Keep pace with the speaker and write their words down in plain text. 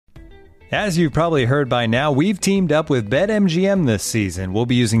As you've probably heard by now, we've teamed up with BetMGM this season. We'll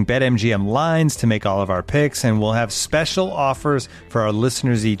be using BetMGM lines to make all of our picks, and we'll have special offers for our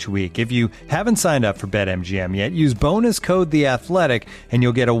listeners each week. If you haven't signed up for BetMGM yet, use bonus code The Athletic, and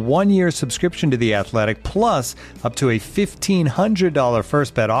you'll get a 1-year subscription to The Athletic, plus up to a $1,500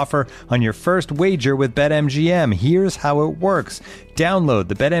 first bet offer on your first wager with BetMGM. Here's how it works. Download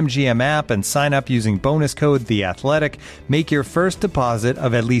the BetMGM app and sign up using bonus code The Athletic. Make your first deposit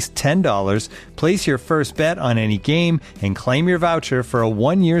of at least $10. Place your first bet on any game and claim your voucher for a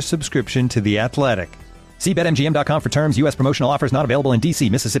 1-year subscription to The Athletic. See BetMGM.com for terms. U.S. promotional offers not available in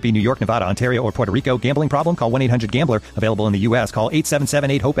D.C., Mississippi, New York, Nevada, Ontario, or Puerto Rico. Gambling problem? Call 1-800-GAMBLER. Available in the U.S. Call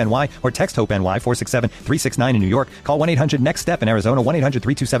 877-8-HOPE-NY or text HOPE-NY 467-369 in New York. Call 1-800-NEXT-STEP in Arizona.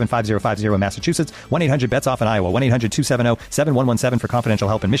 1-800-327-5050 in Massachusetts. 1-800-BETS-OFF in Iowa. 1-800-270-7117 for confidential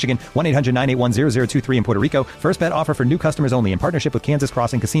help in Michigan. 1-800-981-0023 in Puerto Rico. First bet offer for new customers only in partnership with Kansas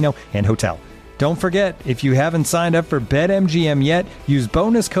Crossing Casino and Hotel. Don't forget, if you haven't signed up for BetMGM yet, use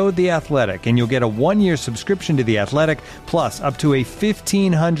bonus code The Athletic, and you'll get a 1-year subscription to The Athletic, plus up to a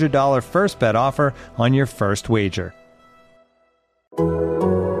 $1,500 first bet offer on your first wager. All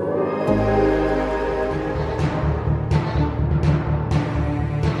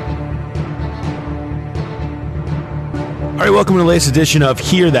right, welcome to the latest edition of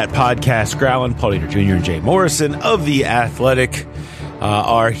Hear That Podcast. Growlin, Paul Dieter Jr. and Jay Morrison of The Athletic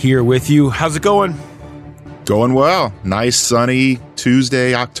are here with you. How's it going? Going well. Nice, sunny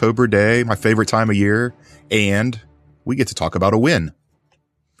Tuesday, October day, my favorite time of year, and we get to talk about a win.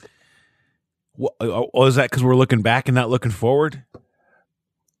 Oh, is that because we're looking back and not looking forward?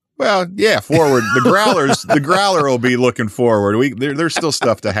 Well, yeah, forward. The Growler will be looking forward. There's still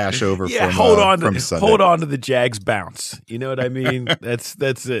stuff to hash over. Yeah, from, hold on Sunday. Hold on to the Jags bounce. You know what I mean? That's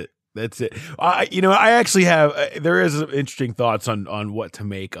it. That's it. I actually have. There is some interesting thoughts on what to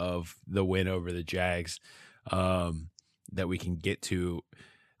make of the win over the Jags that we can get to.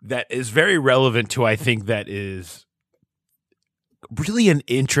 That is very relevant to. I think that is really an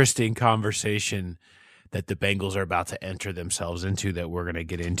interesting conversation that the Bengals are about to enter themselves into. That we're going to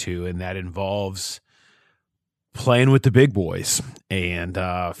get into, and that involves playing with the big boys and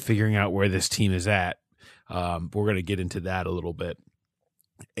figuring out where this team is at. We're going to get into that a little bit.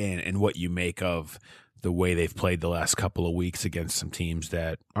 And what you make of the way they've played the last couple of weeks against some teams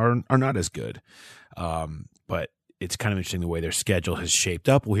that are not as good. But it's kind of interesting the way their schedule has shaped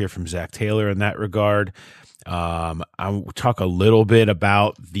up. We'll hear from Zach Taylor in that regard. I'll talk a little bit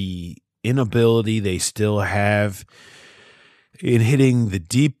about the inability they still have in hitting the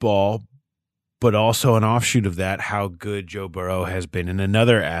deep ball, but also an offshoot of that, how good Joe Burrow has been in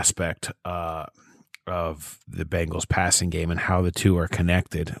another aspect of the Bengals passing game and how the two are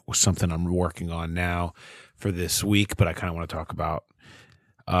connected was something I'm working on now for this week, but I kind of want to talk about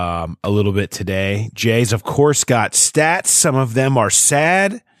a little bit today. Jay's, of course, got stats. Some of them are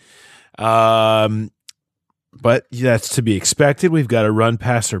sad, but that's to be expected. We've got a run,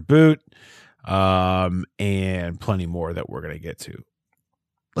 pass, or boot, and plenty more that we're going to get to.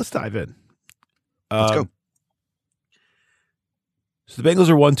 Let's dive in. Let's go. So the Bengals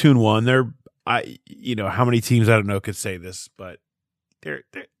are 1-2-1. They're how many teams I don't know could say this, but they're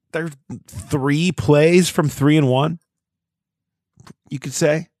 3 plays from 3-1. You could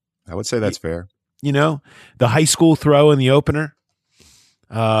say. I would say that's fair. The high school throw in the opener,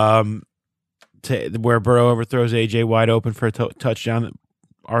 where Burrow overthrows AJ wide open for a touchdown that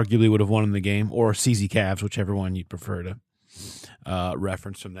arguably would have won in the game, or CZ Cavs, whichever one you'd prefer to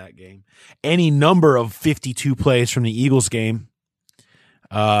reference from that game. Any number of 52 plays from the Eagles game.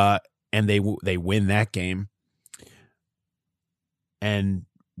 And they win that game. And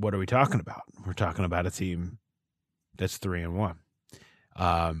what are we talking about? We're talking about a team that's 3-1.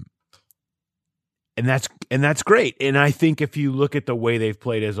 And that's great. And I think if you look at the way they've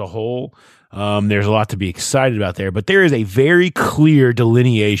played as a whole, there's a lot to be excited about there. But there is a very clear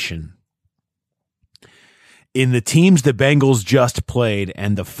delineation in the teams the Bengals just played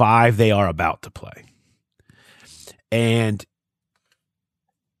and the 5 they are about to play. And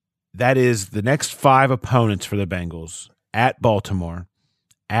that is the next 5 opponents for the Bengals: at Baltimore,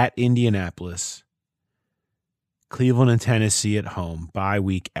 at Indianapolis, Cleveland and Tennessee at home, bye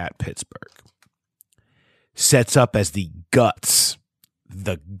week at Pittsburgh. Sets up as the guts,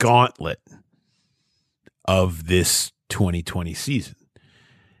 the gauntlet of this 2020 season.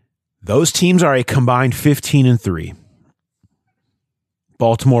 Those teams are a combined 15-3.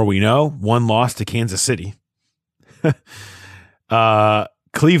 Baltimore, we know, 1 loss to Kansas City.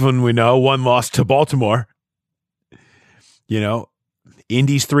 Cleveland, we know, 1 loss to Baltimore.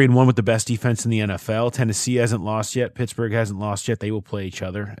 Indy's 3-1 with the best defense in the NFL. Tennessee hasn't lost yet. Pittsburgh hasn't lost yet. They will play each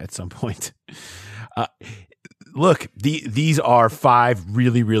other at some point. Look, these are 5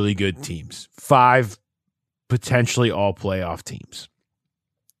 really, really good teams. 5 potentially all playoff teams.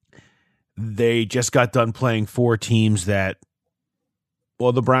 They just got done playing 4 teams that,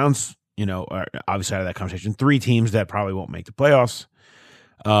 well, the Browns, are obviously out of that conversation. 3 teams that probably won't make the playoffs.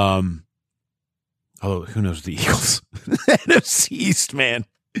 Although, who knows the Eagles? NFC East, man.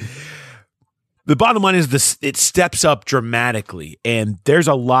 The bottom line is it steps up dramatically, and there's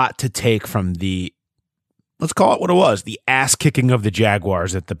a lot to take from the, let's call it what it was, the ass-kicking of the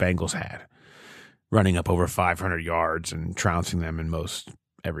Jaguars that the Bengals had, running up over 500 yards and trouncing them in most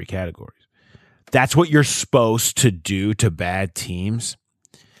every category. That's what you're supposed to do to bad teams,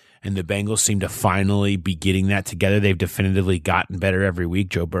 and the Bengals seem to finally be getting that together. They've definitively gotten better every week.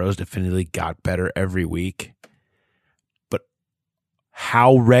 Joe Burrow's definitively got better every week. But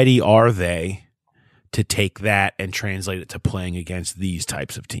how ready are they to take that and translate it to playing against these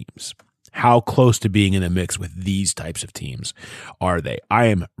types of teams? How close to being in the mix with these types of teams are they? I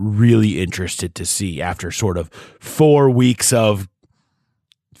am really interested to see, after sort of 4 weeks of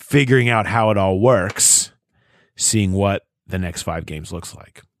figuring out how it all works, seeing what the next 5 games looks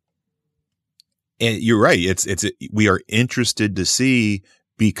like. And you're right. We are interested to see,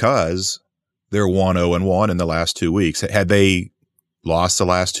 because they're 1-0-1 in the last 2 weeks. Had they lost the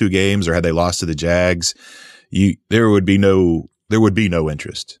last 2 games, or had they lost to the Jags, there would be no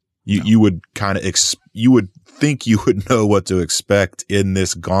interest. You would kind of you would think you would know what to expect in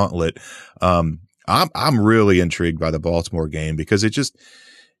this gauntlet. I'm really intrigued by the Baltimore game, because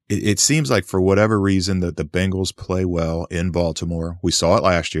it seems like, for whatever reason, that the Bengals play well in Baltimore. We saw it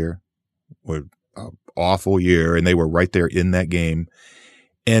last year. Awful year, and they were right there in that game.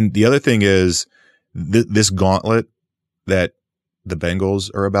 And the other thing is, this gauntlet that the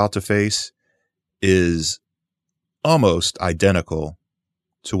Bengals are about to face is almost identical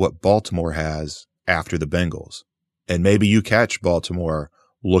to what Baltimore has after the Bengals. And maybe you catch Baltimore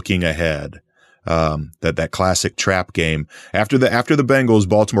looking ahead, that classic trap game. After the Bengals,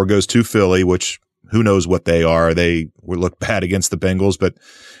 Baltimore goes to Philly, which who knows what they are. They would look bad against the Bengals, but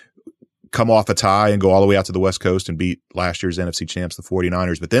come off a tie and go all the way out to the West Coast and beat last year's NFC champs, the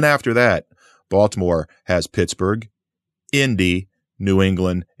 49ers. But then after that, Baltimore has Pittsburgh, Indy, New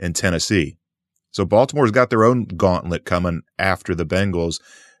England, and Tennessee. So Baltimore's got their own gauntlet coming after the Bengals.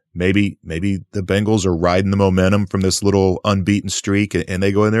 Maybe the Bengals are riding the momentum from this little unbeaten streak, and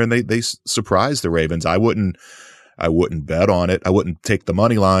they go in there and they surprise the Ravens. I wouldn't bet on it. I wouldn't take the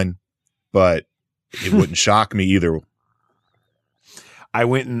money line, but it wouldn't shock me either. I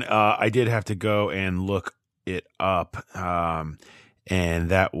went and I did have to go and look it up, and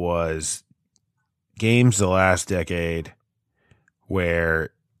that was games the last decade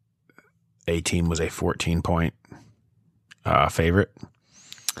where a team was a 14-point favorite.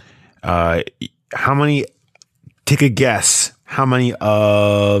 How many? Take a guess. How many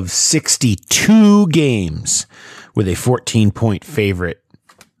of 62 games with a 14-point favorite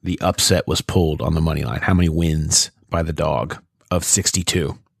the upset was pulled on the money line? How many wins by the dog? Of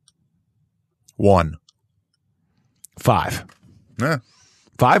 62. 1. 5. Yeah.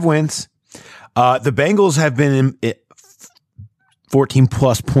 5 wins. The Bengals have been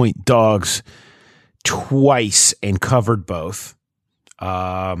 14-plus point dogs twice and covered both.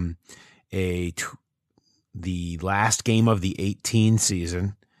 The last game of the 18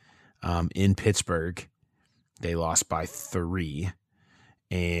 season in Pittsburgh, they lost by 3.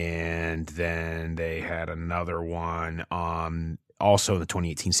 And then they had another one also in the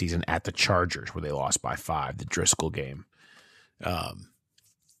 2018 season at the Chargers, where they lost by 5, the Driscoll game. One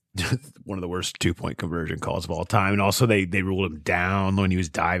of the worst 2-point conversion calls of all time. And also they ruled him down when he was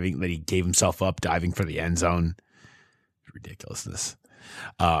diving, that he gave himself up diving for the end zone. Ridiculousness.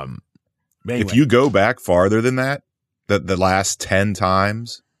 Anyway. If you go back farther than that, the last 10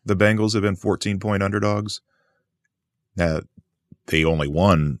 times the Bengals have been 14-point underdogs, now they only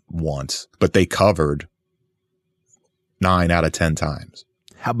won once, but they covered 9 out of 10 times.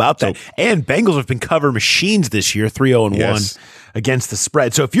 How about that? And Bengals have been cover machines this year, 3-0-1 yes. against the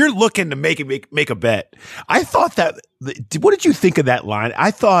spread. So if you're looking to make a bet, I thought that. What did you think of that line?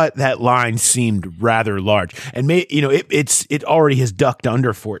 I thought that line seemed rather large, and it already has ducked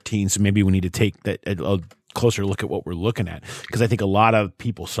under 14. So maybe we need to take a closer look at what we're looking at, because I think a lot of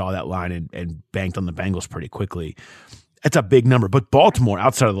people saw that line and banked on the Bengals pretty quickly. It's a big number, but Baltimore,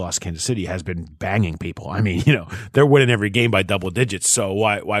 outside of the loss, Kansas City, has been banging people. I mean, they're winning every game by double digits. So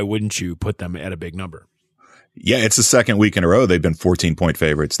why wouldn't you put them at a big number? Yeah, it's the second week in a row they've been 14-point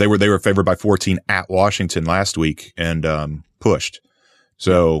favorites. They were favored by 14 at Washington last week and pushed.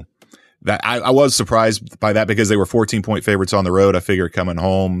 So that I was surprised by that because they were 14-point favorites on the road. I figured coming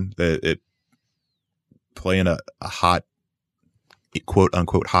home that it playing a hot, quote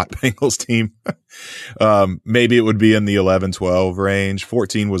unquote, hot Bengals team. Maybe it would be in the 11-12 range.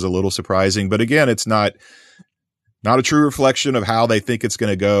 14 was a little surprising, but again, it's not a true reflection of how they think it's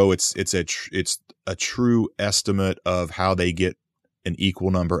going to go. It's a true estimate of how they get an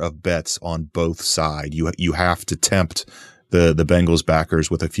equal number of bets on both sides. You have to tempt the Bengals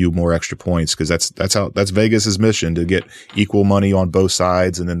backers with a few more extra points because that's Vegas's mission, to get equal money on both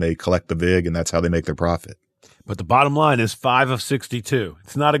sides, and then they collect the vig, and that's how they make their profit. But the bottom line is 5 of 62.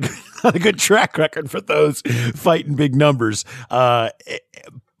 It's not a good track record for those fighting big numbers. But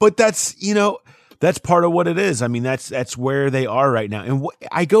that's part of what it is. I mean, that's where they are right now. And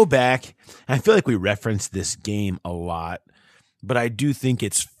I go back, and I feel like we reference this game a lot, but I do think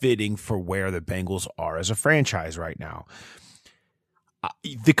it's fitting for where the Bengals are as a franchise right now.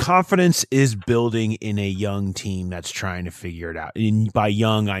 The confidence is building in a young team that's trying to figure it out. And by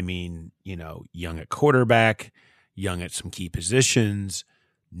young, I mean, young at quarterback, young at some key positions,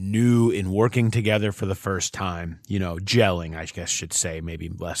 new in working together for the first time, gelling, I guess should say, maybe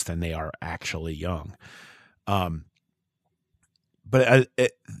less than they are actually young. But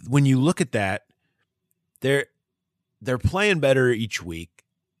when you look at that, they're playing better each week.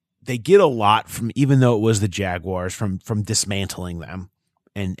 They get a lot from, even though it was the Jaguars, from dismantling them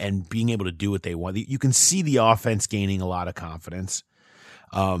and being able to do what they want. You can see the offense gaining a lot of confidence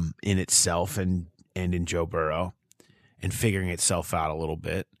in itself and in Joe Burrow and figuring itself out a little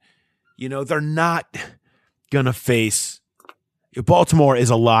bit. They're not going to face – Baltimore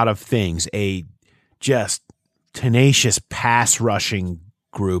is a lot of things. A just tenacious pass rushing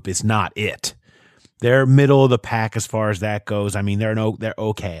group is not it. They're middle of the pack as far as that goes. I mean, they're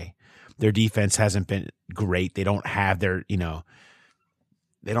okay. Their defense hasn't been great. They don't have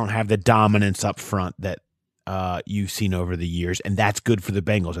they don't have the dominance up front that you've seen over the years, and that's good for the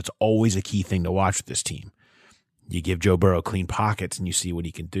Bengals. It's always a key thing to watch with this team. You give Joe Burrow clean pockets, and you see what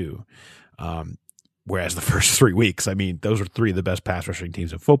he can do. Whereas the first 3 weeks, I mean, those are 3 of the best pass rushing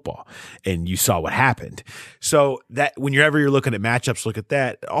teams in football, and you saw what happened. So that whenever you're looking at matchups, look at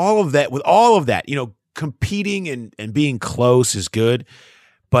that. With all of that, competing and being close is good,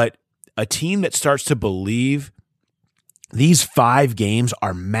 but a team that starts to believe these 5 games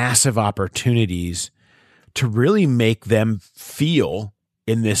are massive opportunities to really make them feel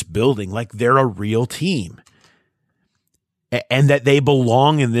in this building like they're a real team. And that they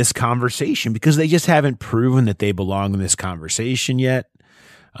belong in this conversation, because they just haven't proven that they belong in this conversation yet.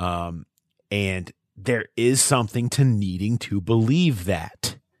 And there is something to needing to believe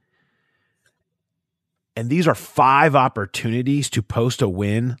that. And these are 5 opportunities to post a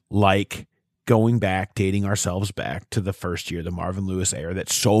win, like dating ourselves back to the first year, the Marvin Lewis era that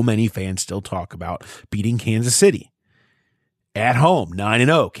so many fans still talk about, beating Kansas City. At home,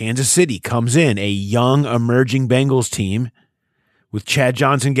 9-0. Kansas City comes in, a young, emerging Bengals team with Chad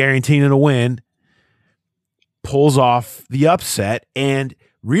Johnson guaranteeing a win, pulls off the upset, and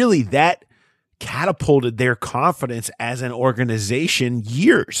really that catapulted their confidence as an organization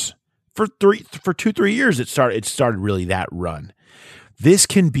years. For 2-3 years, it started really that run. This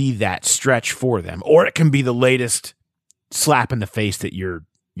can be that stretch for them, or it can be the latest slap in the face that you're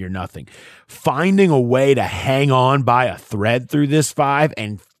nothing. Finding a way to hang on by a thread through this 5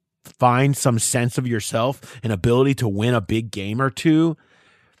 and find some sense of yourself and ability to win a big game or two,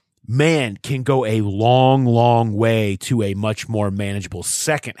 man, can go a long, long way to a much more manageable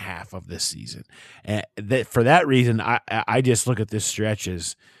second half of this season. And for that reason, I just look at this stretch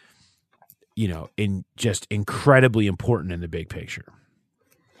as, in just incredibly important in the big picture.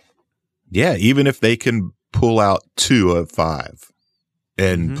 Yeah, even if they can pull out 2 of 5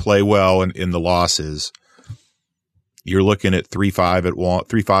 and play well in the losses, you're looking at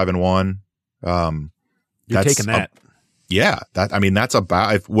 3-5-1. You're taking that. That's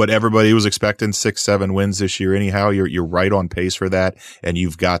about what everybody was expecting, 6-7 wins this year. Anyhow, you're right on pace for that. And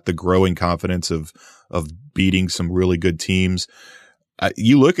you've got the growing confidence of beating some really good teams.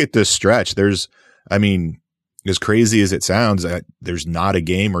 You look at this stretch, as crazy as it sounds, there's not a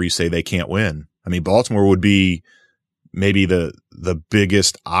game where you say they can't win. I mean, Baltimore would be maybe the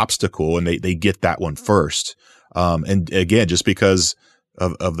biggest obstacle, and they get that one first. And again, just because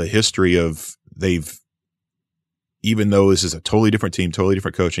of the history of even though this is a totally different team, totally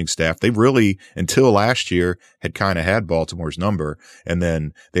different coaching staff, they've really, until last year, had kind of had Baltimore's number. And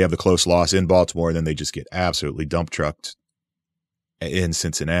then they have the close loss in Baltimore, and then they just get absolutely dump trucked in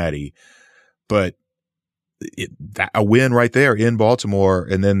Cincinnati. But a win right there in Baltimore,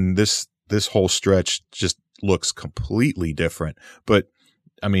 and then this whole stretch just looks completely different. But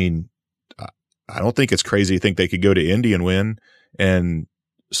I mean, I don't think it's crazy to think they could go to Indy and win. And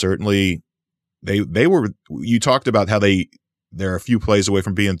certainly they were, you talked about how they're a few plays away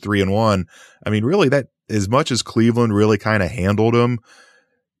from being 3-1. I mean, really, that as much as Cleveland really kind of handled them,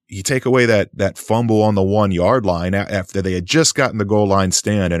 you take away that fumble on the 1 yard line after they had just gotten the goal line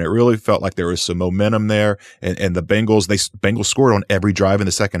stand, and it really felt like there was some momentum there. And the Bengals scored on every drive in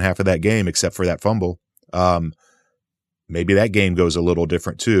the second half of that game except for that fumble. Maybe that game goes a little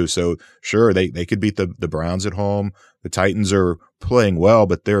different too. So sure, they could beat the Browns at home. The Titans are playing well,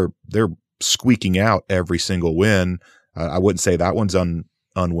 but they're squeaking out every single win. I wouldn't say that one's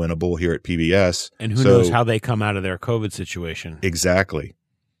unwinnable here at PBS. And who knows how they come out of their COVID situation. Exactly.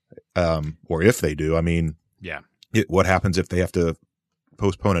 Or if they do, I mean, yeah. What happens if they have to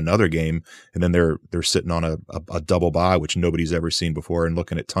postpone another game and then they're sitting on a double bye, which nobody's ever seen before, and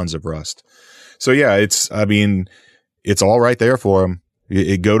looking at tons of rust. So yeah, it's all right there for them.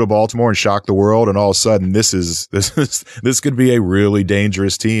 You go to Baltimore and shock the world, and all of a sudden this could be a really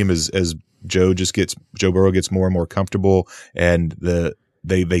dangerous team as Joe Burrow gets more and more comfortable, and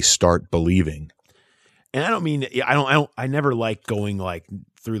they start believing. And I don't mean, I never like going like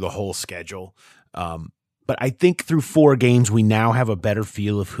through the whole schedule. But I think through 4 games, we now have a better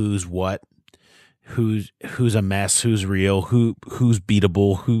feel of who's what, who's a mess, who's real, who's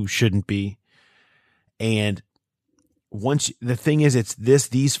beatable, who shouldn't be. And the thing is,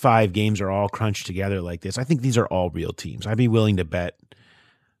 these 5 games are all crunched together like this. I think these are all real teams. I'd be willing to bet.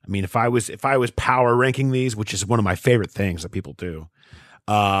 I mean, if I was power ranking these, which is one of my favorite things that people do,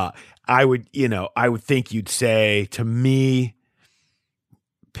 I would think you'd say, to me,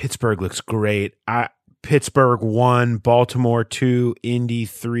 Pittsburgh looks great. Pittsburgh 1, Baltimore 2, Indy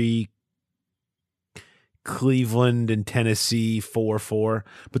 3, Cleveland and Tennessee 4.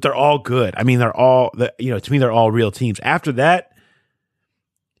 But they're all good. I mean, to me, they're all real teams. After that,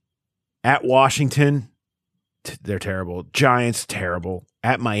 at Washington, they're terrible. Giants, terrible.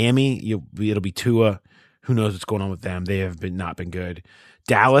 At Miami, it'll be Tua. Who knows what's going on with them? They have not been good.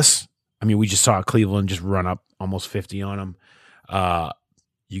 Dallas, I mean, we just saw Cleveland just run up almost 50 on them.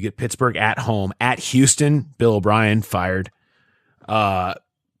 You get Pittsburgh at home. At Houston, Bill O'Brien fired. And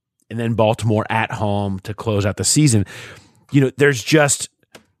then Baltimore at home to close out the season. There's just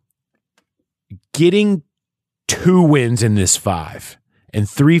getting 2 wins in this 5 and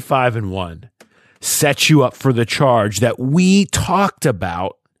 3-5-1 sets you up for the charge that we talked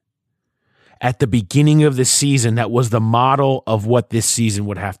about at the beginning of the season. That was the model of what this season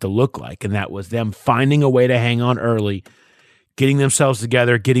would have to look like. And that was them finding a way to hang on early, getting themselves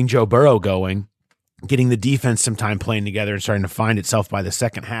together, getting Joe Burrow going, getting the defense some time playing together and starting to find itself by the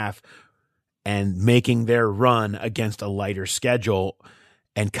second half, and making their run against a lighter schedule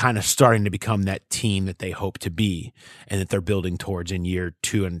and kind of starting to become that team that they hope to be and that they're building towards in year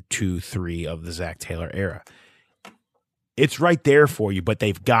 2 and 3 of the Zach Taylor era. It's right there for you, but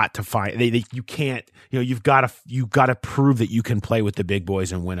they've got to find. You can't. You've got to prove that you can play with the big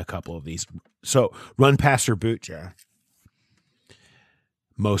boys and win a couple of these. So run past your boot, Jared.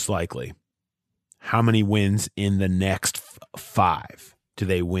 Most likely, how many wins in the next 5? Do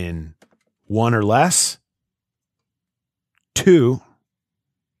they win 1 or less, 2,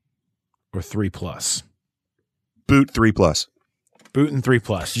 or 3+? Boot 3+. Boot and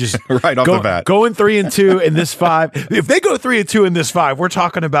 3+. Just right off the bat. Going 3-2 in this 5. If they go 3-2 in this 5, we're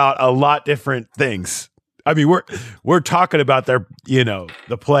talking about a lot different things. I mean, we're talking about their, the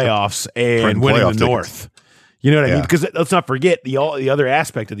playoffs and winning the North. You know what I mean? Because let's not forget the other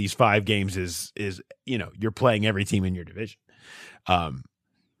aspect of these 5 games is you're playing every team in your division.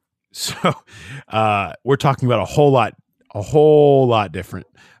 So we're talking about a whole lot different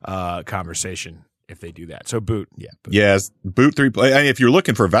conversation if they do that. So boot. Yes, boot 3. I mean, if you're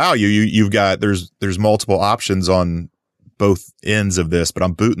looking for value, you've got there's multiple options on both ends of this, but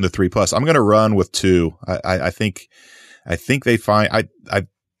I'm booting the 3+. I'm going to run with 2. I think they find I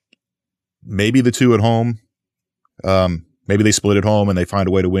maybe the 2 at home. Maybe they split at home and they find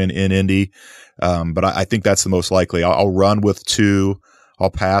a way to win in Indy. But I think that's the most likely. I'll run with 2.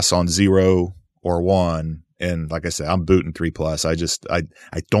 I'll pass on 0 or 1. And like I said, I'm booting 3+.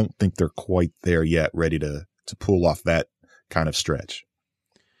 I don't think they're quite there yet, ready to pull off that kind of stretch.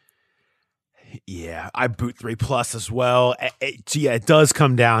 Yeah, I boot 3+ as well. It does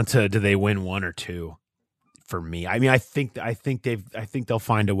come down to, do they win 1 or 2? For me, I mean, I think they'll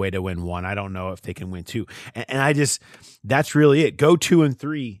find a way to win 1. I don't know if they can win 2, and that's really it. Go 2 and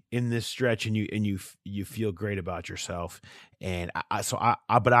 3 in this stretch, and you feel great about yourself. And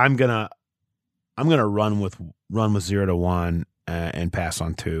but I'm gonna run with 0-1 and pass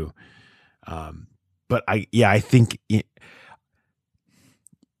on 2. But I think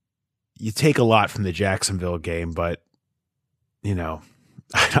you take a lot from the Jacksonville game, but you know,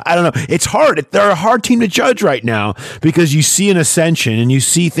 I don't know. It's hard. They're a hard team to judge right now because you see an ascension and you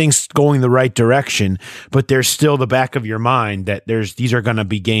see things going the right direction, but there's still the back of your mind that these are going to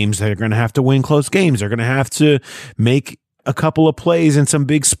be games that are going to have to win close games. They're going to have to make a couple of plays in some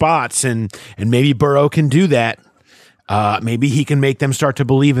big spots, and maybe Burrow can do that. Maybe he can make them start to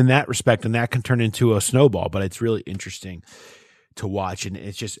believe in that respect, and that can turn into a snowball. But it's really interesting to watch, and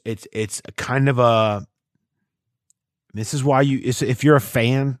it's kind of a. This is why if you're a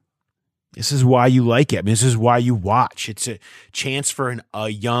fan, this is why you like it. I mean, this is why you watch. It's a chance for a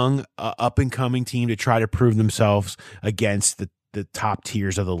young, up and coming team to try to prove themselves against the top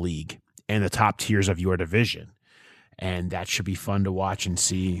tiers of the league and the top tiers of your division. And that should be fun to watch and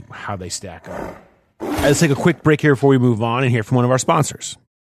see how they stack up. Let's take a quick break here before we move on and hear from one of our sponsors.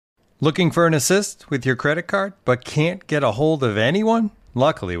 Looking for an assist with your credit card, but can't get a hold of anyone?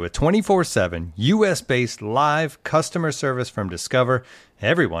 Luckily, with 24/7 U.S.-based live customer service from Discover,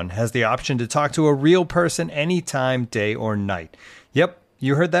 everyone has the option to talk to a real person anytime, day or night. Yep,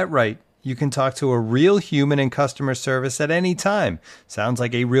 you heard that right. You can talk to a real human in customer service at any time. Sounds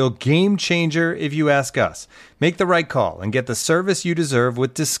like a real game changer if you ask us. Make the right call and get the service you deserve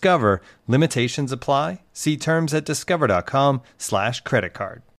with Discover. Limitations apply. See terms at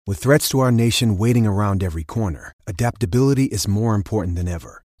discover.com/creditcard. With threats to our nation waiting around every corner, adaptability is more important than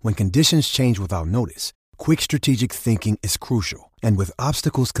ever. When conditions change without notice, quick strategic thinking is crucial. And with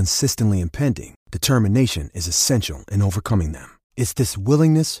obstacles consistently impending, determination is essential in overcoming them. It's this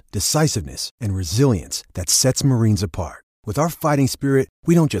willingness, decisiveness, and resilience that sets Marines apart. With our fighting spirit,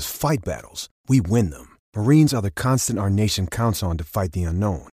 we don't just fight battles, we win them. Marines are the constant our nation counts on to fight the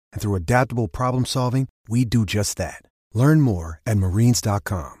unknown. And through adaptable problem solving, we do just that. Learn more at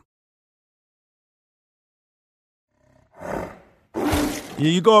Marines.com.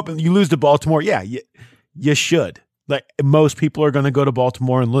 You go up and you lose to Baltimore. Yeah, you should. Like, most people are going to go to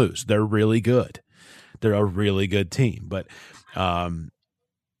Baltimore and lose. They're really good. They're a really good team. But, there's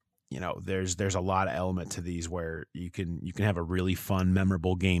a lot of element to these where you can have a really fun,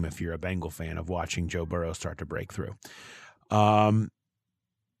 memorable game if you're a Bengal fan of watching Joe Burrow start to break through.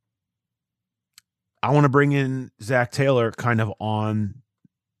 I want to bring in Zach Taylor kind of on,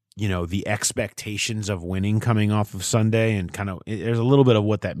 the expectations of winning coming off of Sunday, and kind of there's a little bit of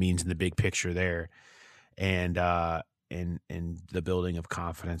what that means in the big picture there, and the building of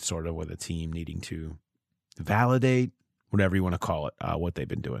confidence sort of with a team needing to validate, whatever you want to call it, what they've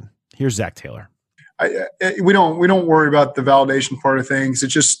been doing. Here's Zach Taylor. We don't worry about the validation part of things.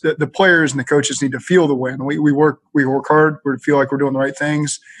 It's just the players and the coaches need to feel the win. We work hard. We feel like we're doing the right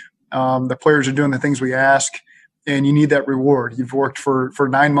things. The players are doing the things we ask, and you need that reward. You've worked for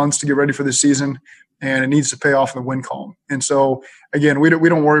 9 months to get ready for the season, and it needs to pay off in the win column. And so, again, we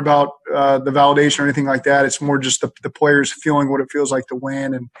don't worry about the validation or anything like that. It's more just the players feeling what it feels like to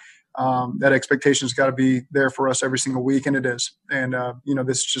win, and that expectation has got to be there for us every single week, and it is. And,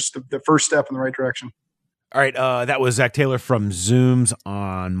 this is just the first step in the right direction. All right, that was Zach Taylor from Zooms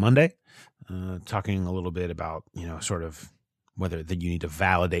on Monday, talking a little bit about, sort of whether that you need to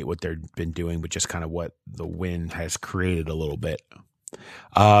validate what they've been doing, but just kind of what the win has created a little bit.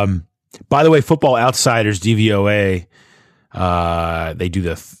 By the way, Football Outsiders, DVOA, they do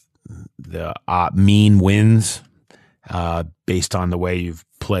the mean wins based on the way you've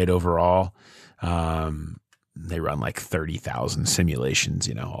played overall. They run like 30,000 simulations,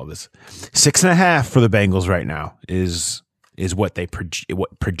 all this. 6.5 for the Bengals right now is what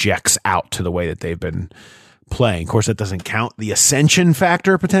what projects out to the way that they've been playing. Of course, that doesn't count the ascension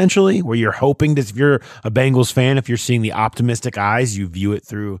factor potentially, where you're hoping that if you're a Bengals fan, if you're seeing the optimistic eyes, you view it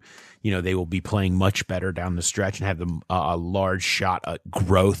through, they will be playing much better down the stretch and have a large shot at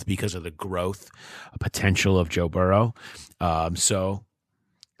growth because of the growth potential of Joe Burrow. So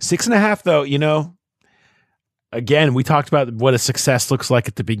 6.5 though, again, we talked about what a success looks like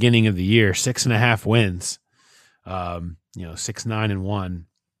at the beginning of the year. 6.5 wins, 6-9-1.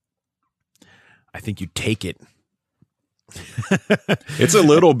 I think you take it. It's a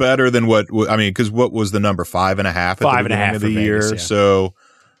little better than because what was the number 5.5 at the beginning of the year? Vegas, yeah. So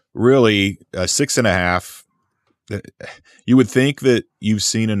really 6.5. You would think that you've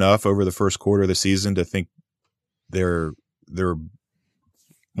seen enough over the first quarter of the season to think they're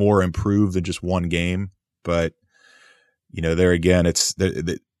more improved than just one game. But there again, it's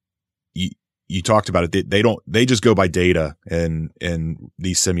you talked about it. They just go by data and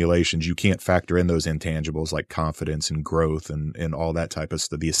these simulations. You can't factor in those intangibles like confidence and growth and all that type of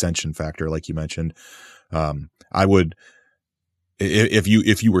stuff. The ascension factor, like you mentioned. I would,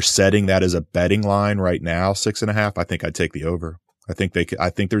 if you were setting that as a betting line right now, 6.5, I think I'd take the over. I think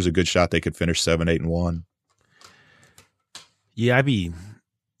there's a good shot they could finish 7-8-1. Yeah,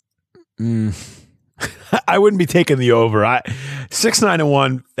 I wouldn't be taking the over.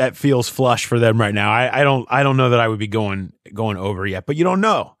 6-9-1, that feels flush for them right now. I don't know that I would be going over yet, but you don't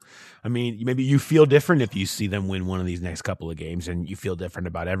know. I mean, maybe you feel different if you see them win one of these next couple of games, and you feel different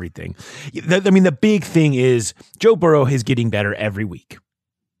about everything. I mean, the big thing is Joe Burrow is getting better every week.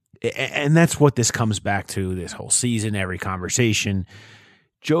 And that's what this comes back to this whole season, every conversation.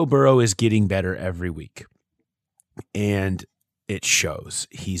 Joe Burrow is getting better every week. And it shows.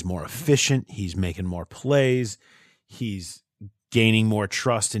 He's more efficient. He's making more plays. He's gaining more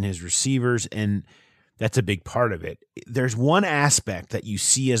trust in his receivers. And that's a big part of it. There's one aspect that you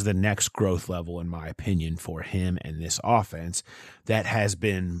see as the next growth level, in my opinion, for him and this offense that has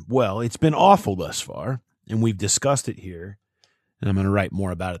been, it's been awful thus far. And we've discussed it here. And I'm going to write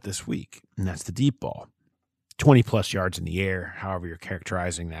more about it this week. And that's the deep ball. 20-plus yards in the air, however you're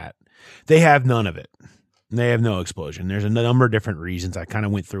characterizing that. They have none of it. They have no explosion. There's a number of different reasons. I kind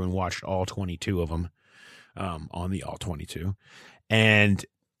of went through and watched all 22 of them on the all 22. And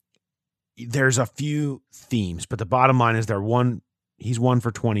there's a few themes, but the bottom line is he's 1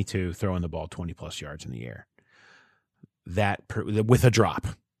 for 22 throwing the ball 20-plus yards in the air. That with a drop.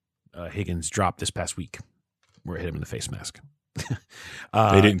 Higgins dropped this past week where it hit him in the face mask.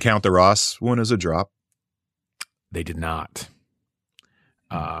 They didn't count the Ross one as a drop. They did not.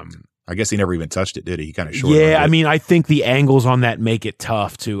 I guess he never even touched it, did he? He kind of short. Yeah, I mean, I think the angles on that make it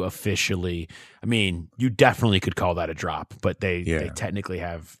tough to officially. I mean, you definitely could call that a drop, but they technically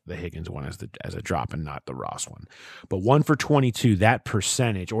have the Higgins one as a drop and not the Ross one. But 1 for 22, that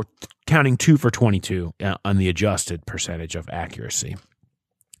percentage, or counting 2 for 22 on the adjusted percentage of accuracy,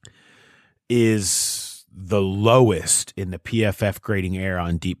 is the lowest in the PFF grading era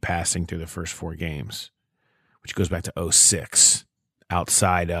on deep passing through the first 4 games, which goes back to 2006.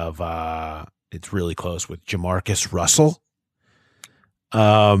 Outside of it's really close with Jamarcus Russell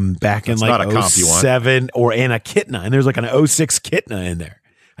back in like 2007 or Anna Kitna, and there's like an 2006 Kitna in there,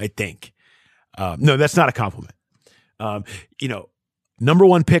 I think. No, that's not a compliment. Number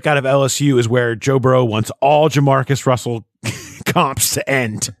 1 pick out of LSU is where Joe Burrow wants all Jamarcus Russell comps to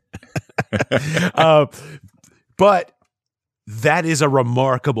end. But that is a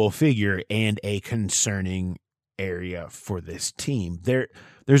remarkable figure and a concerning area for this team.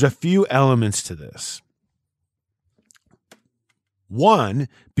 There's a few elements to this. One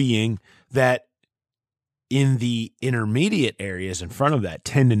being that in the intermediate areas in front of that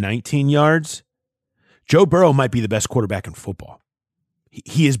 10 to 19 yards, Joe Burrow might be the best quarterback in football.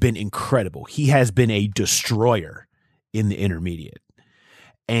 He has been incredible. He has been a destroyer in the intermediate.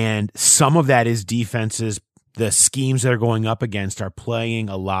 And some of that is defenses. The schemes they're going up against are playing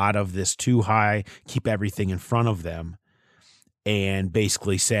a lot of this too high, keep everything in front of them, and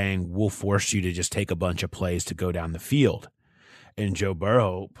basically saying, we'll force you to just take a bunch of plays to go down the field. And Joe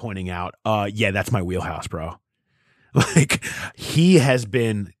Burrow pointing out, that's my wheelhouse, bro. Like, he has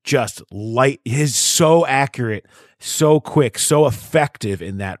been just light. He's so accurate, so quick, so effective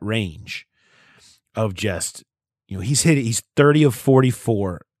in that range of just, he's 30 of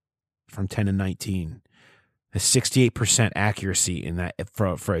 44 from 10 to 19. A 68% accuracy in that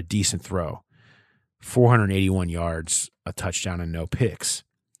for a decent throw, 481 yards, a touchdown, and no picks.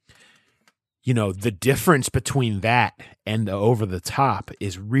 The difference between that and the over the top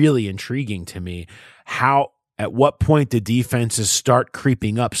is really intriguing to me. At what point do defenses start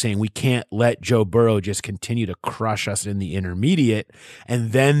creeping up saying we can't let Joe Burrow just continue to crush us in the intermediate,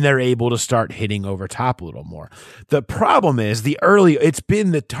 and then they're able to start hitting over top a little more. The problem is T.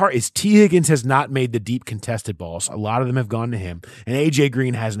 Higgins has not made the deep contested balls. A lot of them have gone to him, and AJ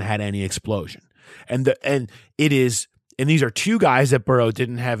Green hasn't had any explosion. And these are 2 guys that Burrow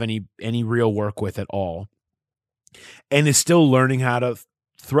didn't have any real work with at all, and is still learning how to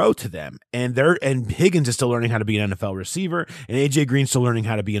throw to them. And Higgins is still learning how to be an NFL receiver, and AJ Green's still learning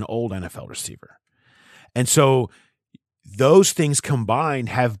how to be an old NFL receiver. And so those things combined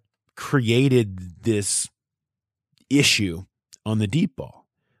have created this issue on the deep ball.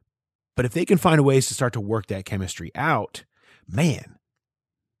 But if they can find ways to start to work that chemistry out, man,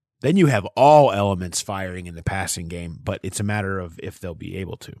 then you have all elements firing in the passing game, but it's a matter of if they'll be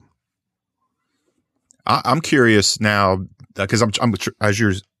able to. I'm curious now because I'm as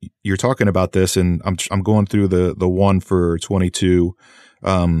you're talking about this, and I'm going through the 1 for 22.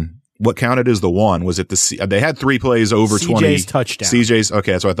 What counted as the 1? Was it they had 3 plays over CJ's 20? Touchdown. CJ's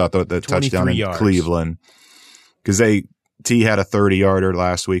okay. That's what I thought. The touchdown in yards. Cleveland, because T had a 30-yarder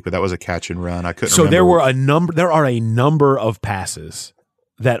last week, but that was a catch and run. I couldn't. So remember. There are a number of passes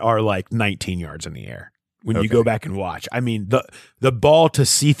that are like 19 yards in the air. when Okay. you go back and watch. I mean, the ball to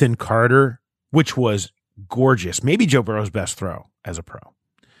Ethan Carter, which was gorgeous, maybe Joe Burrow's best throw as a pro,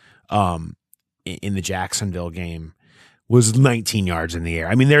 in the Jacksonville game, was 19 yards in the air.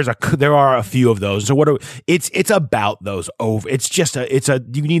 I mean, there are a few of those. So it's about those over. It's just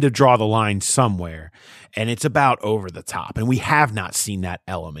you need to draw the line somewhere, and it's about over the top. And we have not seen that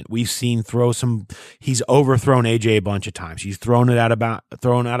element. We've seen he's overthrown AJ a bunch of times. He's thrown out of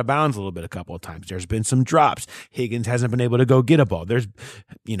bounds a little bit, a couple of times. There's been some drops. Higgins hasn't been able to go get a ball.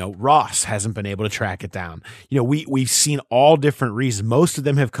 Ross hasn't been able to track it down. We've seen all different reasons. Most of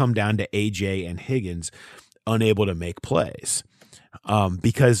them have come down to AJ and Higgins unable to make plays,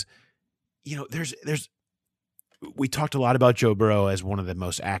 because we talked a lot about Joe Burrow as one of the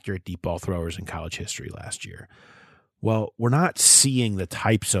most accurate deep ball throwers in college history last year. Well, we're not seeing the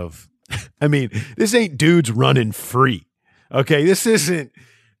types of, I mean, this ain't dudes running free. Okay. This isn't,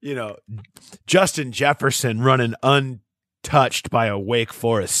 Justin Jefferson running untouched by a Wake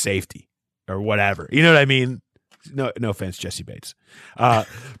Forest safety or whatever. You know what I mean? No offense, Jesse Bates. But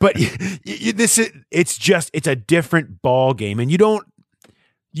it's a different ball game. And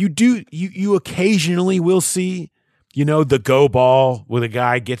you occasionally will see, the go ball where the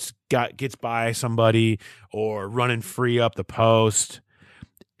guy gets by somebody or running free up the post.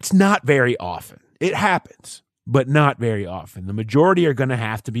 It's not very often. It happens, but not very often. The majority are going to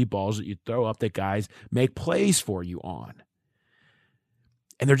have to be balls that you throw up that guys make plays for you on.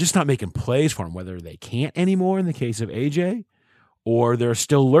 And they're just not making plays for him, whether they can't anymore in the case of AJ, or they're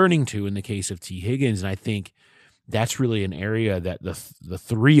still learning to in the case of T. Higgins. And I think that's really an area that the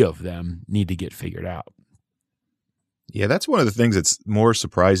three of them need to get figured out. Yeah, that's one of the things that's more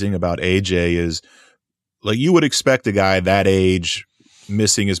surprising about AJ is, like, you would expect a guy that age,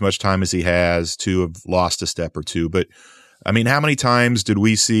 missing as much time as he has, to have lost a step or two. But, I mean, how many times did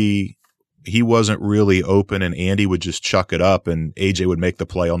we see he wasn't really open and Andy would just chuck it up and AJ would make the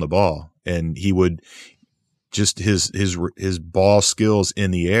play on the ball, and he would just his ball skills in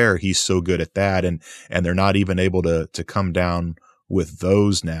the air. He's so good at that. And they're not even able to come down with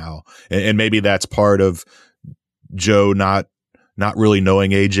those now. And maybe that's part of Joe not really knowing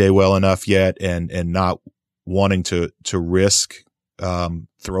AJ well enough yet and not wanting to risk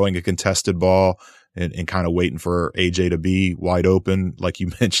throwing a contested ball and kind of waiting for AJ to be wide open, like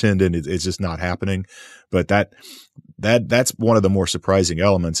you mentioned, and it's just not happening. But that's one of the more surprising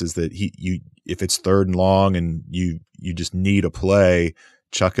elements, is that if it's 3rd and long and you just need a play,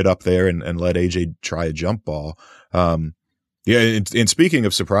 chuck it up there and let AJ try a jump ball. And speaking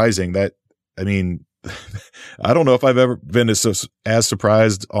of surprising, I don't know if I've ever been as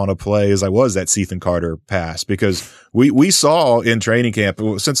surprised on a play as I was that Ethan Carter pass, because we saw in training camp,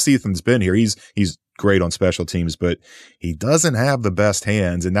 since Ethan's been here, he's great on special teams, but he doesn't have the best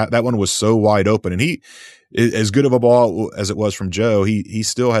hands. And that one was so wide open, and he, as good of a ball as it was from Joe, he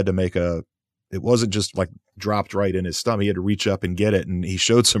still had to make it wasn't just like dropped right in his stomach. He had to reach up and get it. And he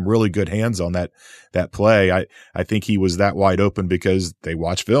showed some really good hands on that play. I think he was that wide open because they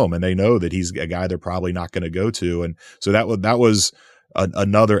watch film and they know that he's a guy they're probably not going to go to. And so that was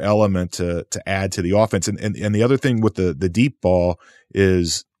another element to add to the offense. And the other thing with the deep ball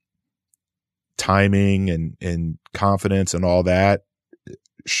is timing and confidence and all that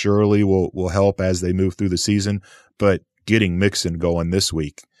surely will help as they move through the season. But getting Mixon going this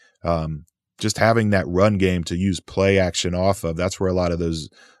week, just having that run game to use play action off of, that's where a lot of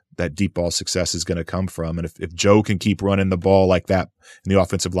that deep ball success is going to come from. And if Joe can keep running the ball like that, and the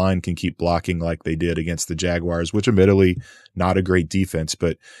offensive line can keep blocking like they did against the Jaguars, which admittedly not a great defense,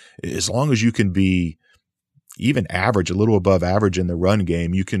 but as long as you can be even average, a little above average in the run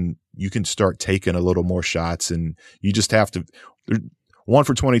game, you can start taking a little more shots. And you just have to, 1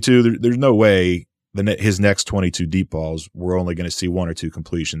 for 22. There's no way his next 22 deep balls, we're only going to see 1 or 2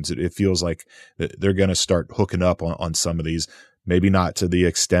 completions. It feels like they're going to start hooking up on some of these, maybe not to the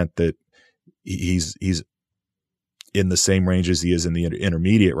extent that he's in the same range as he is in the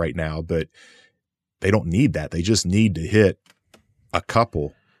intermediate right now, but they don't need that. They just need to hit a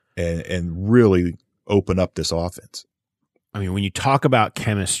couple and really open up this offense. I mean, when you talk about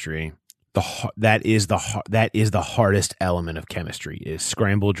chemistry, that is the hardest element of chemistry, is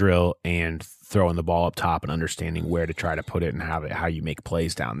scramble drill and throwing the ball up top and understanding where to try to put it and how you make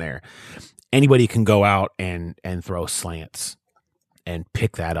plays down there. Anybody can go out and throw slants and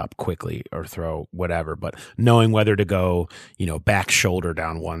pick that up quickly or throw whatever, but knowing whether to go, back shoulder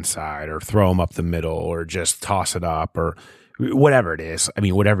down one side or throw them up the middle or just toss it up or whatever it is. I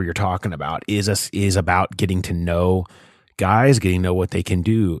mean, whatever you're talking about is about getting to know guys, getting to know what they can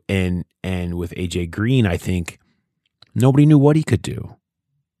do. And with AJ Green, I think nobody knew what he could do.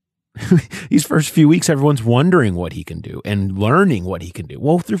 these first few weeks, everyone's wondering what he can do and learning what he can do.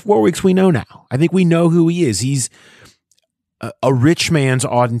 Well, through 4 weeks, we know now. I think we know who he is. He's a rich man's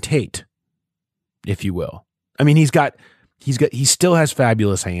Auden Tate, if you will. I mean, he still has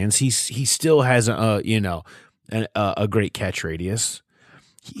fabulous hands. He still has a great catch radius.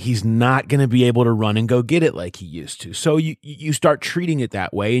 He's not going to be able to run and go get it like he used to. So you start treating it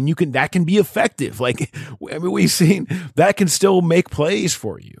that way, and that can be effective. Like, I mean, we've seen that can still make plays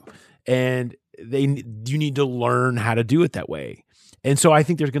for you, and you need to learn how to do it that way. And so I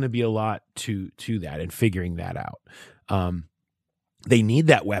think there's going to be a lot to that and figuring that out. They need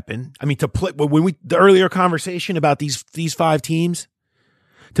that weapon. I mean, to play the earlier conversation about these 5 teams,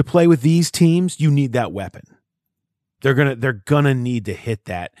 to play with these teams, you need that weapon. They're gonna need to hit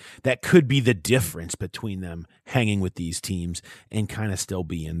that. That could be the difference between them hanging with these teams and kind of still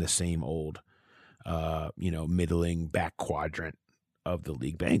be in the same old, middling back quadrant of the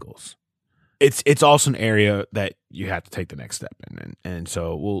league Bengals. It's also an area that you have to take the next step in, and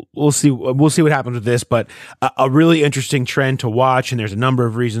so we'll see what happens with this. But a really interesting trend to watch, and there's a number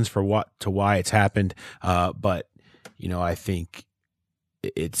of reasons for why it's happened. But I think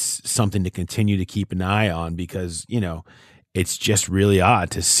it's something to continue to keep an eye on, because, it's just really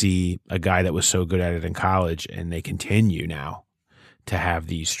odd to see a guy that was so good at it in college and they continue now to have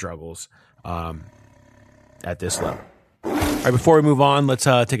these struggles at this level. All right, before we move on, let's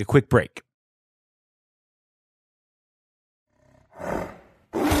take a quick break.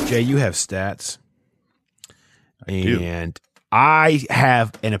 Jay, you have stats, and I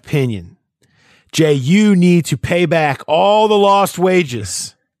have an opinion. Jay, you need to pay back all the lost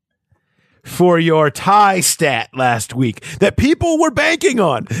wages for your tie stat last week that people were banking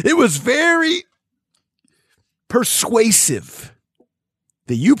on. It was very persuasive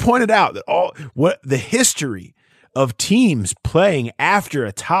that you pointed out that what the history of teams playing after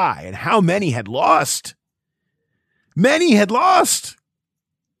a tie and how many had lost. Many had lost.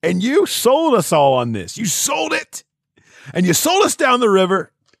 And you sold us all on this. You sold it. And you sold us down the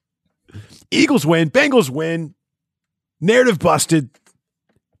river. Eagles win, Bengals win, narrative busted.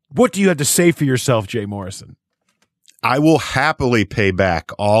 What do you have to say for yourself, Jay Morrison? I will happily pay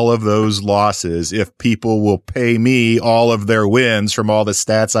back all of those losses if people will pay me all of their wins from all the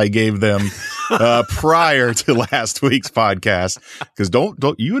stats I gave them prior to last week's podcast. Because don't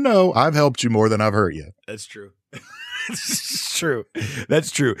I've helped you more than I've hurt you. That's true. It's true. That's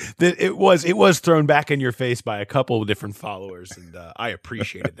true. It was thrown back in your face by a couple of different followers, and I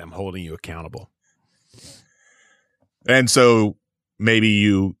appreciated them holding you accountable. And so maybe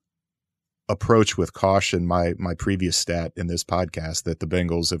you approach with caution my previous stat in this podcast that the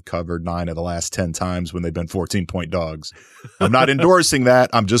Bengals have covered 9 of the last 10 times when they've been 14-point dogs. I'm not endorsing that.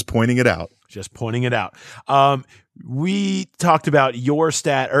 I'm just pointing it out. We talked about your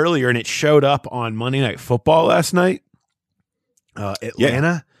stat earlier, and it showed up on Monday Night Football last night.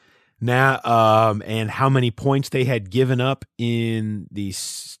 Atlanta now, and how many points they had given up in the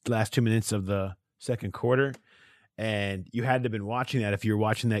last 2 minutes of the second quarter. And you had to have been watching that if you were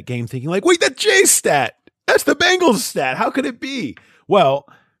watching that game thinking like, wait, that's Jay's stat. That's the Bengals stat. How could it be? Well,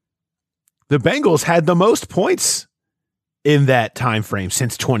 the Bengals had the most points in that time frame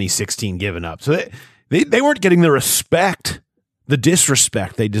since 2016 given up. So they weren't getting the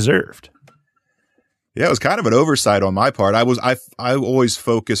disrespect they deserved. Yeah, it was kind of an oversight on my part. I always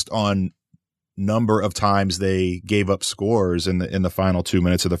focused on number of times they gave up scores in the final 2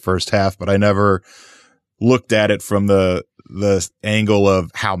 minutes of the first half, but I never looked at it from the angle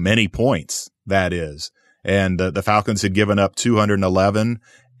of how many points that is. And the Falcons had given up 211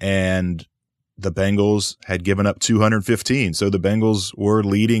 and the Bengals had given up 215. So the Bengals were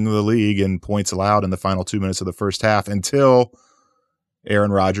leading the league in points allowed in the final 2 minutes of the first half until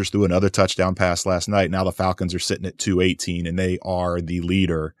Aaron Rodgers threw another touchdown pass last night. Now the Falcons are sitting at 218 and they are the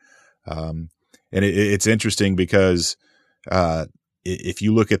leader. And it's interesting because if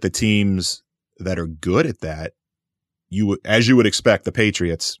you look at the teams that are good at that, as you would expect, the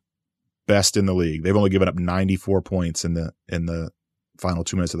Patriots, best in the league. They've only given up 94 points in the final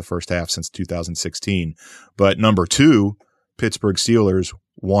 2 minutes of the first half since 2016. But number 2, Pittsburgh Steelers,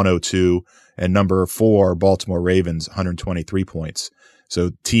 102, and number 4, Baltimore Ravens, 123 points.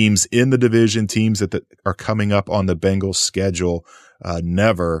 So teams in the division, teams that are coming up on the Bengals schedule,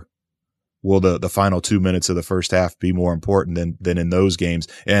 never will the final 2 minutes of the first half be more important than in those games.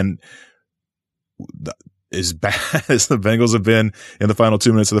 And as bad as the Bengals have been in the final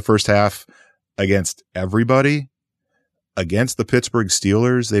 2 minutes of the first half against everybody, against the Pittsburgh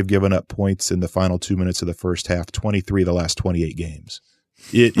Steelers, they've given up points in the final 2 minutes of the first half, 23 of the last 28 games.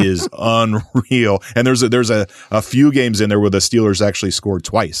 It is unreal. And there's a few games in there where the Steelers actually scored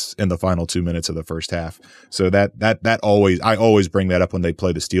twice in the final 2 minutes of the first half. So that always, I always bring that up when they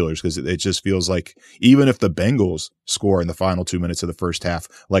play the Steelers, because it just feels like even if the Bengals score in the final 2 minutes of the first half,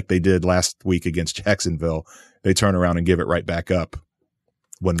 like they did last week against Jacksonville, they turn around and give it right back up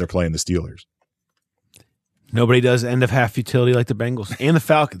when they're playing the Steelers. Nobody does end of half futility like the Bengals and the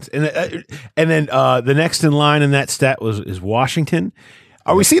Falcons. And then the next in line in that stat is Washington.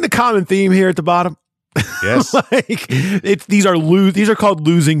 Are we seeing the common theme here at the bottom? Yes. These are called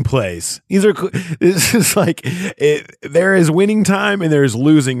losing plays. This is like there is winning time and there is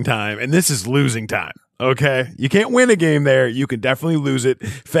losing time, and this is losing time. Okay, you can't win a game there. You can definitely lose it.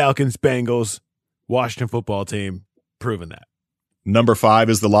 Falcons, Bengals, Washington football team, proven that. Number 5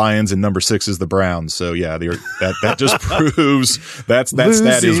 is the Lions and number 6 is the Browns. So yeah, that just proves that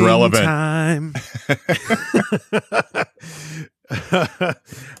stat is relevant. Time.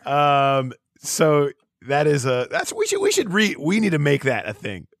 So that is we need to make that a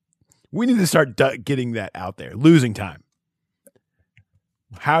thing. We need to start getting that out there. Losing time.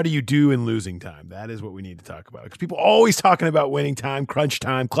 How do you do in losing time? That is what we need to talk about, because people are always talking about winning time, crunch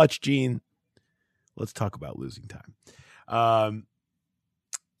time, clutch gene. Let's talk about losing time.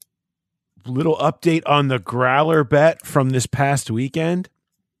 Little update on the Growler bet from this past weekend.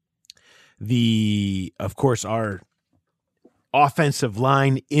 Of course, our offensive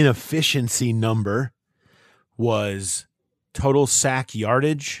line inefficiency number was total sack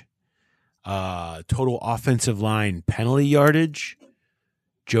yardage, total offensive line penalty yardage,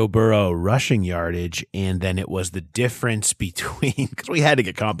 Joe Burrow rushing yardage, and then it was the difference between, because we had to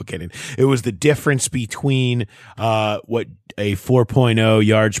get complicated, it was the difference between what a 4.0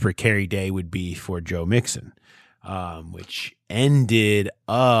 yards per carry day would be for Joe Mixon, which ended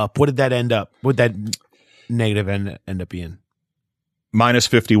up, what did that end up? What did that negative end up being? Minus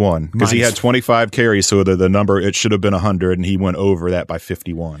 51, because he had 25 carries, so the number, it should have been 100, and he went over that by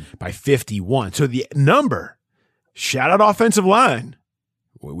 51. By 51. So the number, shout out offensive line,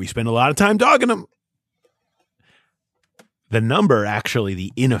 we spend a lot of time dogging them. The number, actually,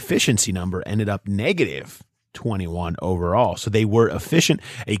 the inefficiency number, ended up negative 21 overall. So they were efficient.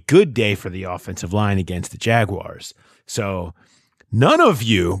 A good day for the offensive line against the Jaguars. So none of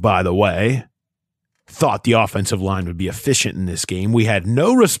you, by the way, thought the offensive line would be efficient in this game. We had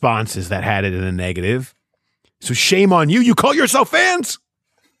no responses that had it in a negative. So shame on you. You call yourself fans?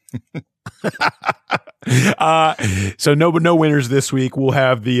 So no winners this week. We'll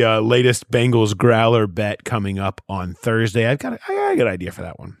have the latest Bengals Growler bet coming up on Thursday. I got a good idea for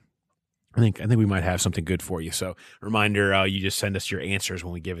that one. I think we might have something good for you. So reminder, you just send us your answers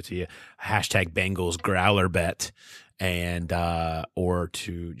when we give it to you. Hashtag Bengals Growler bet. And you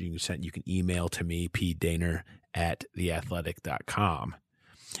can email to me, pdaner@theathletic.com.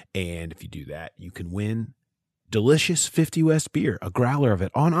 And if you do that, you can win delicious 50 West beer, a growler of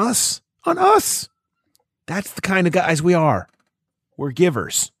it, on us. That's the kind of guys we are. We're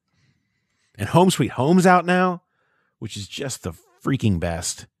givers. And Home Sweet Home's out now, which is just the freaking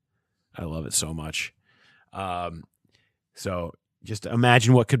best. I love it so much. So just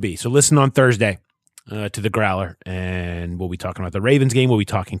imagine what could be. So listen on Thursday to the Growler, and we'll be talking about the Ravens game. We'll be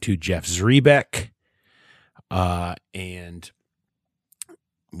talking to Jeff Zrebeck, and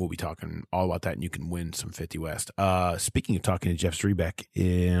we'll be talking all about that, and you can win some 50 West. Speaking of talking to Jeff Zrebeck,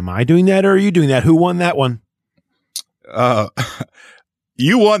 am I doing that or are you doing that? Who won that one?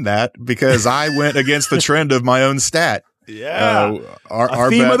 You won that because I went against the trend of my own stat. Yeah. Our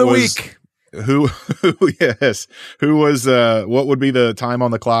theme bet of the was, week. Who was what would be the time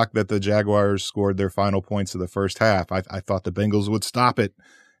on the clock that the Jaguars scored their final points of the first half? I thought the Bengals would stop it,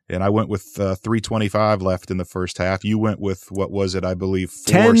 and I went with 3:25 left in the first half. You went with, what was it? I believe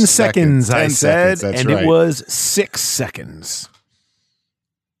 10 seconds. I said, seconds, and right. It was 6 seconds.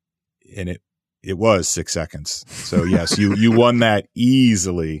 And it was 6 seconds. So yes, you won that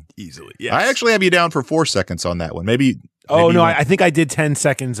easily. Easily. Yes. I actually have you down for 4 seconds on that one. Maybe. I think I did 10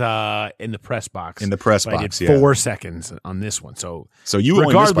 seconds in the press box. In the press so box, I did 4 seconds on this one. So you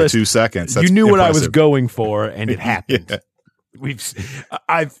only missed by 2 seconds. That's you knew impressive. what I was going for, and it happened. Yeah.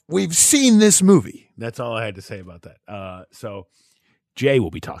 We've seen this movie. That's all I had to say about that. So Jay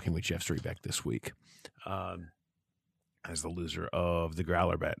will be talking with Jeff Zrebeck this week as the loser of the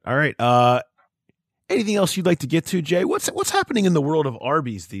Growler bet. All right. Anything else you'd like to get to, Jay? What's happening in the world of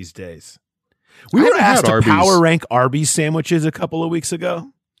Arby's these days? We were asked to power rank Arby's sandwiches a couple of weeks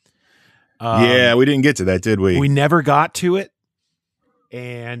ago. Yeah, we didn't get to that, did we? We never got to it.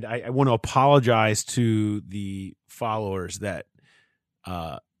 And I want to apologize to the followers that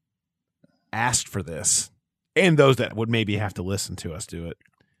asked for this and those that would maybe have to listen to us do it.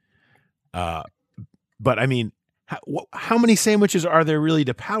 But I mean, how many sandwiches are there really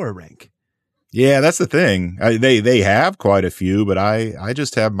to power rank? Yeah, that's the thing. They have quite a few, but I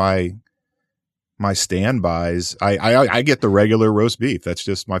just have my standbys. I get the regular roast beef. That's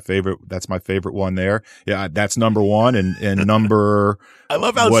just my favorite. That's my favorite one there. Yeah, that's number one, and number. I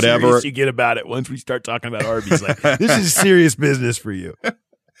love how serious you get about it once we start talking about Arby's. Like, this is serious business for you.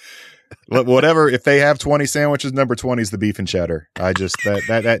 Whatever. If they have 20 sandwiches, number 20 is the beef and cheddar. I just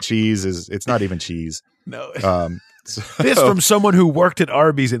that cheese it's not even cheese. No. This from someone who worked at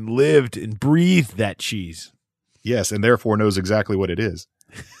Arby's and lived and breathed that cheese. Yes, and therefore knows exactly what it is.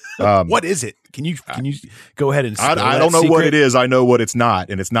 What is it? Can you go ahead and I don't know what it is. I know what it's not,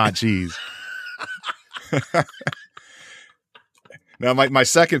 and it's not cheese. Now, my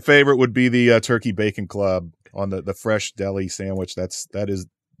second favorite would be the Turkey Bacon Club on the fresh deli sandwich. That is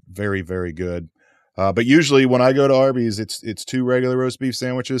very, very good. But usually when I go to Arby's, it's 2 regular roast beef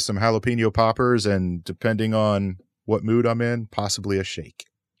sandwiches, some jalapeno poppers, and depending on what mood I'm in, possibly a shake.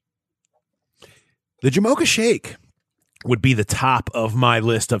 The Jamocha Shake would be the top of my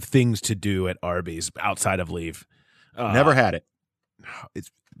list of things to do at Arby's outside of leave. Never had it.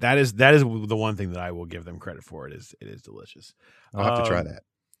 That is the one thing that I will give them credit for. It is delicious. I'll have to try that.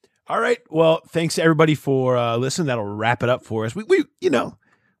 All right. Well, thanks to everybody for listening. That'll wrap it up for us. We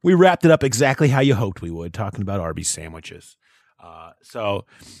wrapped it up exactly how you hoped we would, talking about Arby's sandwiches. So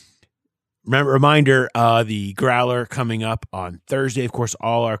reminder, the Growler coming up on Thursday. Of course,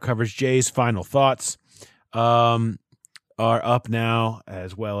 all our coverage. Jay's final thoughts are up now,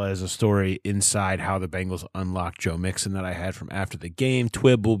 as well as a story inside how the Bengals unlocked Joe Mixon that I had from after the game.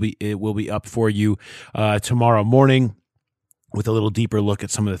 Twib will be up for you tomorrow morning with a little deeper look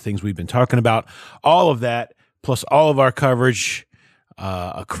at some of the things we've been talking about. All of that, plus all of our coverage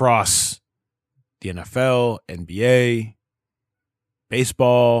across the NFL, NBA,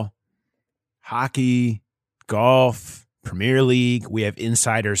 baseball, hockey, golf, Premier League. We have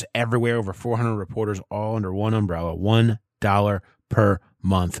insiders everywhere, over 400 reporters, all under one umbrella, $1 per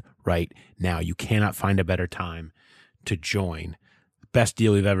month right now. You cannot find a better time to join. Best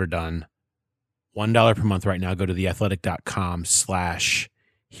deal we've ever done. $1 per month right now. Go to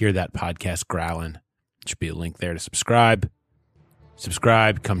theathletic.com/hearthatpodcast growling. Should be a link there to subscribe.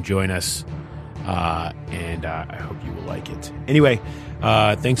 Come join us. And I hope you will like it. Anyway,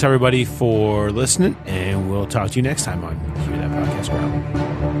 thanks everybody for listening, and we'll talk to you next time on Hear That Podcast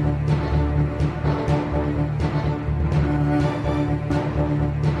Growling.